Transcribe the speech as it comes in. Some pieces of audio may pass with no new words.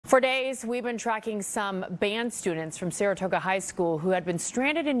For days, we've been tracking some band students from Saratoga High School who had been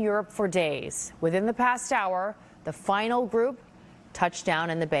stranded in Europe for days. Within the past hour, the final group touched down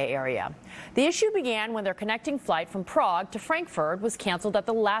in the Bay Area. The issue began when their connecting flight from Prague to Frankfurt was canceled at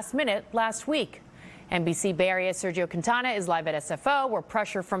the last minute last week. NBC Bay Area Sergio Quintana is live at SFO, where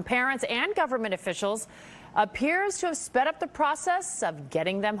pressure from parents and government officials appears to have sped up the process of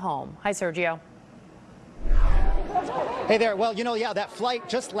getting them home. Hi, Sergio. Hey there. Well, that flight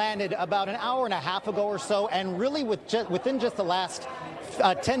just landed about an hour and a half ago or so, and really within just the last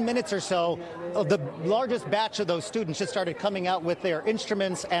 10 minutes or so, the largest batch of those students just started coming out with their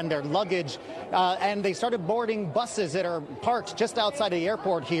instruments and their luggage, and they started boarding buses that are parked just outside of the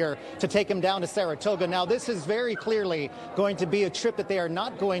airport here to take them down to Saratoga. Now, this is very clearly going to be a trip that they are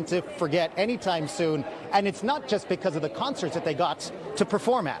not going to forget anytime soon, and it's not just because of the concerts that they got to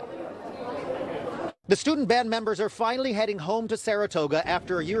perform at. The student band members are finally heading home to Saratoga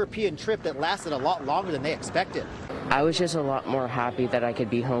after a European trip that lasted a lot longer than they expected. I was just a lot more happy that I could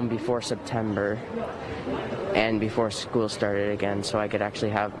be home before September and before school started again, so I could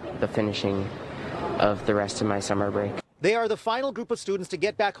actually have the finishing of the rest of my summer break. They are the final group of students to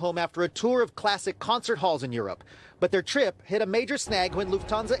get back home after a tour of classic concert halls in Europe. But their trip hit a major snag when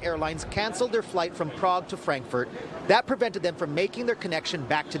Lufthansa Airlines canceled their flight from Prague to Frankfurt. That prevented them from making their connection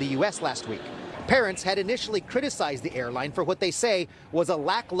back to the U.S. last week. Parents had initially criticized the airline for what they say was a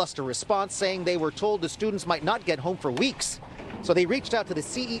lackluster response, saying they were told the students might not get home for weeks. So they reached out to the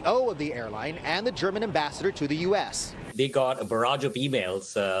CEO of the airline and the German ambassador to the U.S. They got a barrage of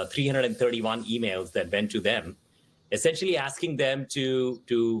emails, 331 emails that went to them, essentially asking them to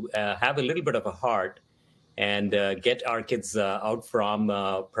have a little bit of a heart and get our kids out from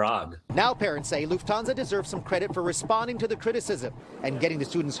Prague. Now parents say Lufthansa deserves some credit for responding to the criticism and getting the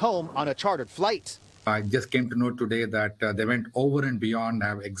students home on a chartered flight. I just came to know today that they went over and beyond,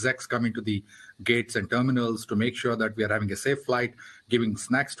 have execs coming to the gates and terminals to make sure that we are having a safe flight, giving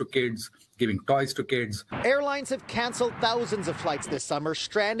snacks to kids, giving toys to kids. Airlines have canceled thousands of flights this summer,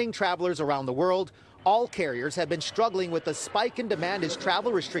 stranding travelers around the world. All carriers have been struggling with a spike in demand as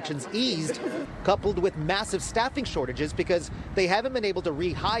travel restrictions eased, coupled with massive staffing shortages because they haven't been able to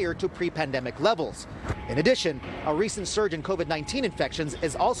rehire to pre-pandemic levels. In addition, a recent surge in COVID-19 infections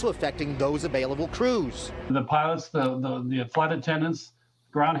is also affecting those available crews. The pilots, the flight attendants,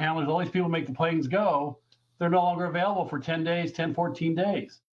 ground handlers, all these people who make the planes go, they're no longer available for 10 days, 10, 14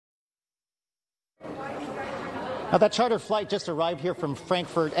 days. Now, that charter flight just arrived here from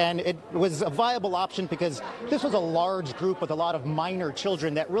Frankfurt, and it was a viable option because this was a large group with a lot of minor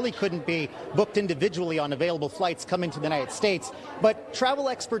children that really couldn't be booked individually on available flights coming to the United States. But travel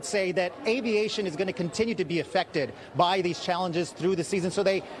experts say that aviation is going to continue to be affected by these challenges through the season. So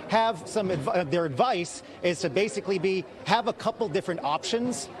they have their advice is to basically have a couple different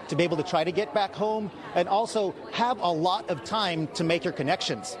options to be able to try to get back home and also have a lot of time to make your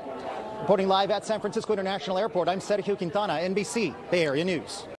connections. Reporting live at San Francisco International Airport, I'm Sergio Quintana, NBC Bay Area News.